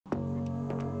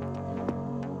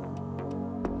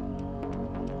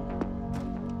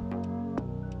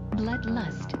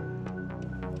Bloodlust.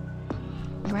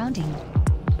 Grounding.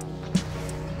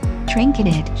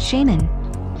 Trinketed Shaman.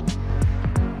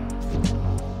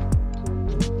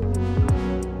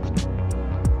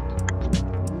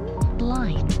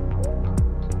 Blind.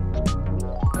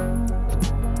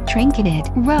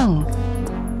 Trinketed Rogue.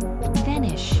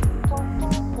 Vanish.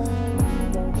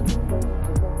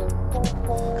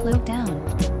 Cloak down.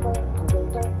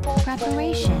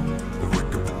 Preparation.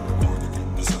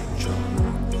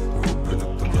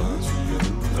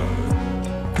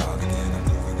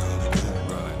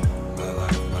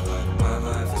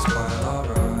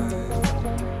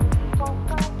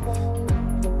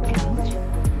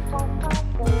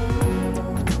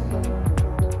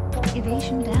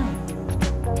 Evasion down.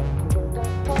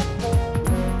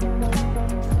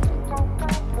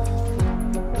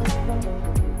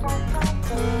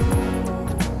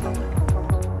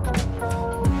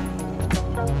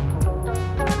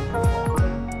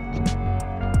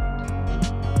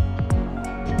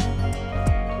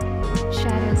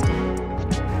 Shadows down.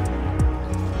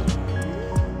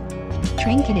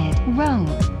 Trinketed Rogue.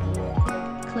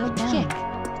 Cloak down. Kick.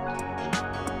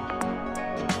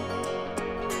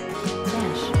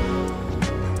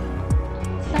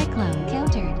 Cyclone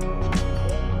countered.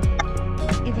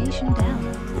 Evasion down.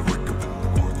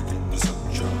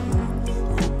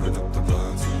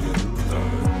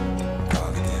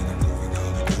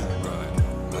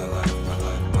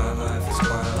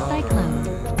 Cyclone.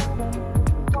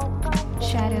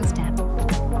 Shadow step.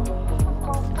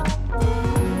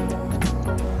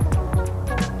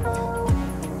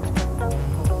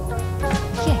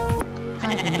 Kick.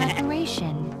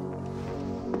 Preparation.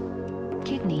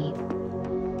 Kidney.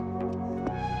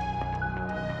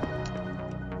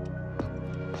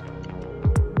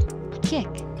 Kick.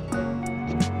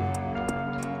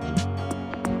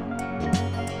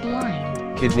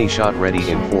 Blind. Kidney shot ready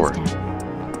in 4.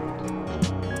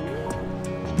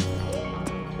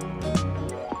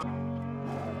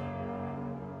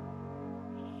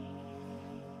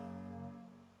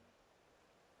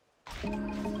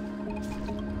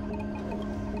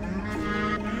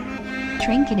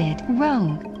 Trinketed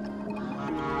Rogue.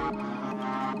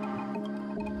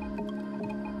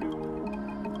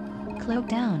 Cloak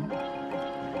down.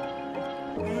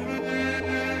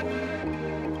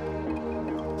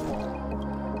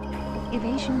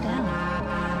 Evasion down.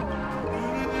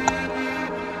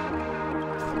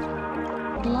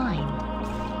 Blind.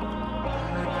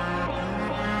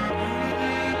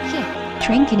 Kick.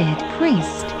 Trinketed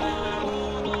Priest.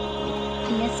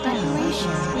 Fiesta.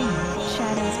 Screen.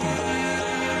 Shadows down.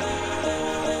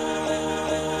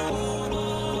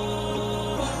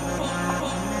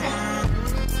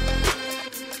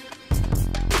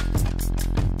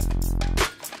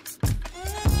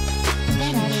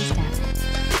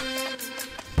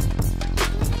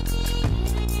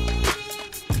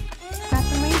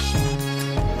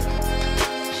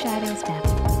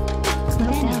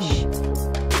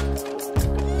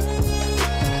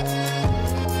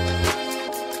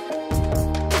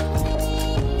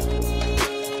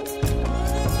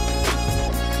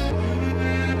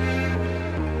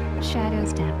 Shadow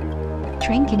step.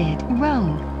 Trinketed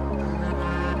Rogue.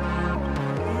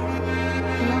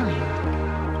 Blind.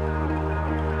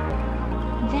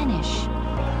 Vanish.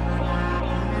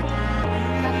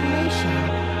 Preparation.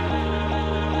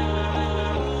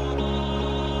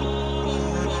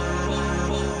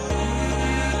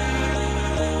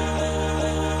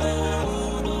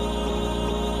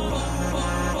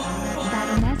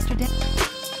 Battle Master Deck.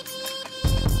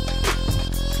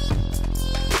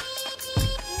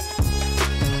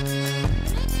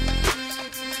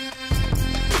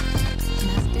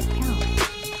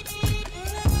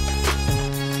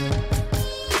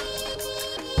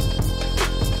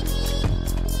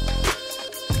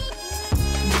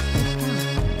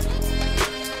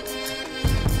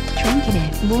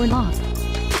 Trinketed Warlock.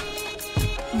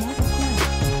 Mortal Coil.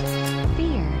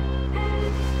 Fear.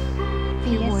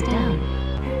 Fear ward down.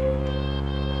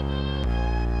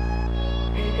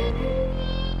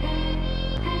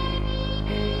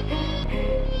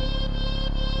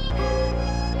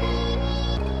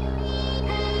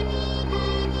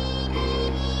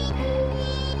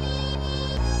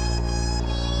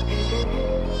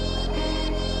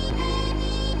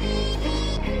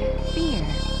 Fear.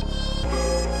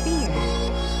 Fear.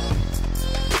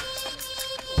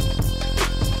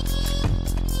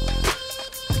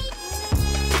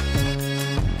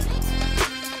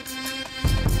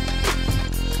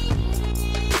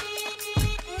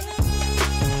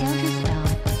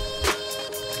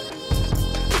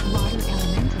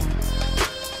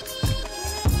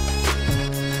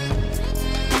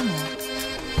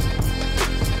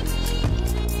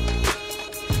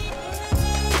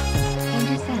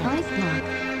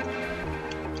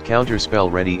 Counter spell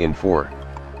ready in 4.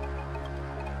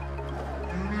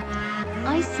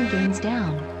 Icy gains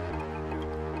down.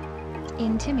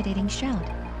 Intimidating shout.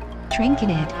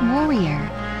 Trinketed warrior.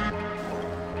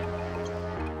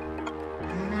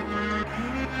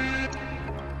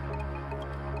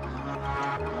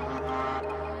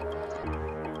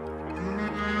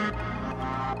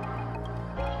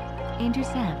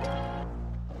 Intercept.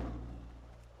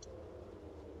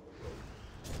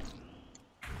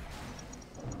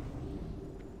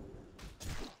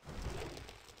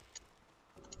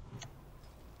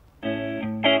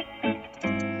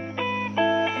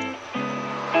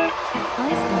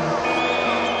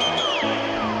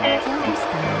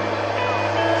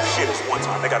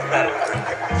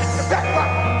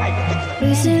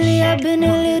 Recently I've been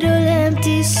a little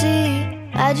empty, see.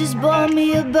 I just bought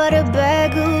me about a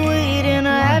bag of weed, and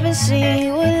I haven't seen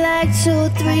you in like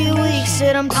 2-3 weeks.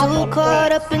 Said I'm too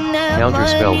caught up in that Counter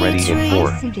spell money ready in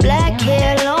tree. 4. Black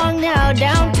hair long now,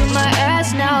 down to my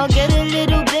ass now. Get a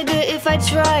little bigger if I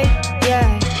try,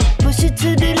 yeah. Push it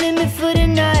to the limit for the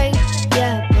night,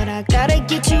 yeah. But I gotta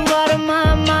get you out of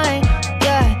my mind,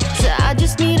 yeah. So I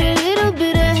just need a little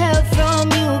bit of help from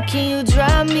you. Can you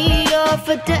drop me off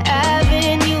at the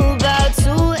avenue? About 2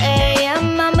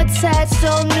 a.m. I'm attached,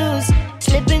 so news.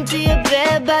 Slip into your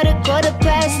bed by the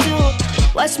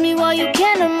 2:15. Watch me while you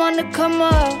can, I'm on the come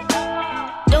up.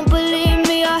 Don't believe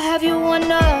me, I'll have you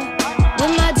wonder.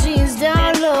 With my jeans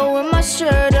down low, with my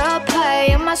shirt up high,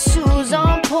 and my shoes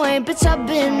on point, bitch, I've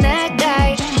been that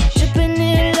guy. Dripping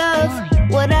in love,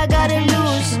 what I gotta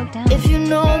lose? If you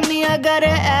know me, I got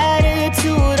an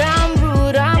attitude. I'm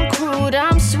rude, I'm crude,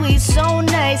 I'm sweet, so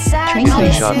nice. I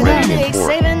can't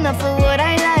saving up for what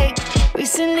I like.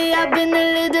 Recently I've been a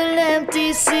little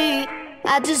empty, see.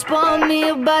 I just bought me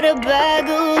about a bag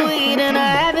of weed, and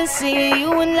I haven't seen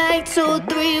you in like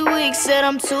 2-3 weeks. Said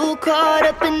I'm too caught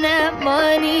up in that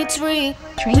money tree.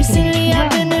 Recently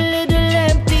I've been a little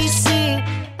empty, see.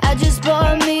 I just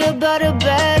bought me about a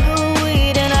bag of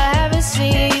weed, and I haven't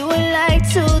seen you in like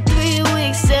 2-3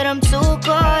 weeks. Said I'm too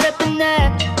caught up in that.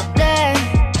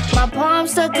 My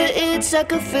palms start to itch, I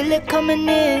could feel it coming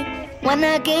in. When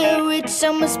I get rich,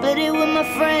 I'ma split it with my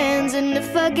friends. And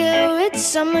if I get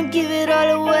rich, I'ma give it all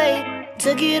away.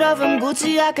 Took it off from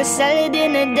Gucci, I could sell it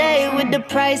in a day. With the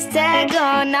price tag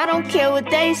on, I don't care what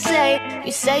they say.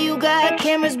 You say you got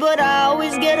cameras, but I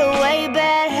always get away.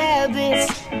 Bad habits,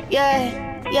 yeah,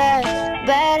 yeah.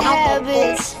 Bad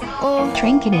habits,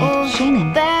 Trinketed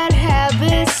Shannon. bad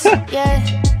habits, yeah,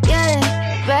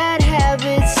 yeah. Bad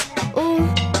habits,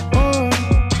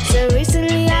 So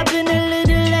recently I've been a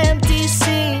little empty,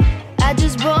 see. I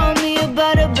just bought me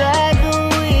about a bag of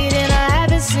weed, and I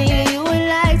haven't seen you in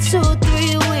like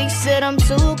 2-3 weeks. Said I'm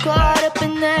too caught up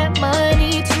in that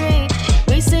money tree.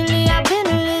 Recently I've been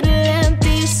a little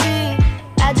empty, see.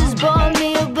 I just bought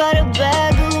me about a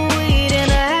bag of weed, and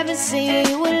I haven't seen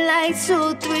you in like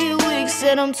 2-3 weeks.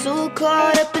 Said I'm too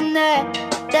caught up in that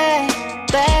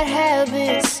bad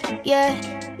habits, yeah,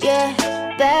 yeah.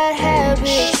 Bad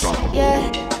habits, yeah,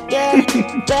 yeah.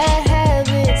 Bad habits.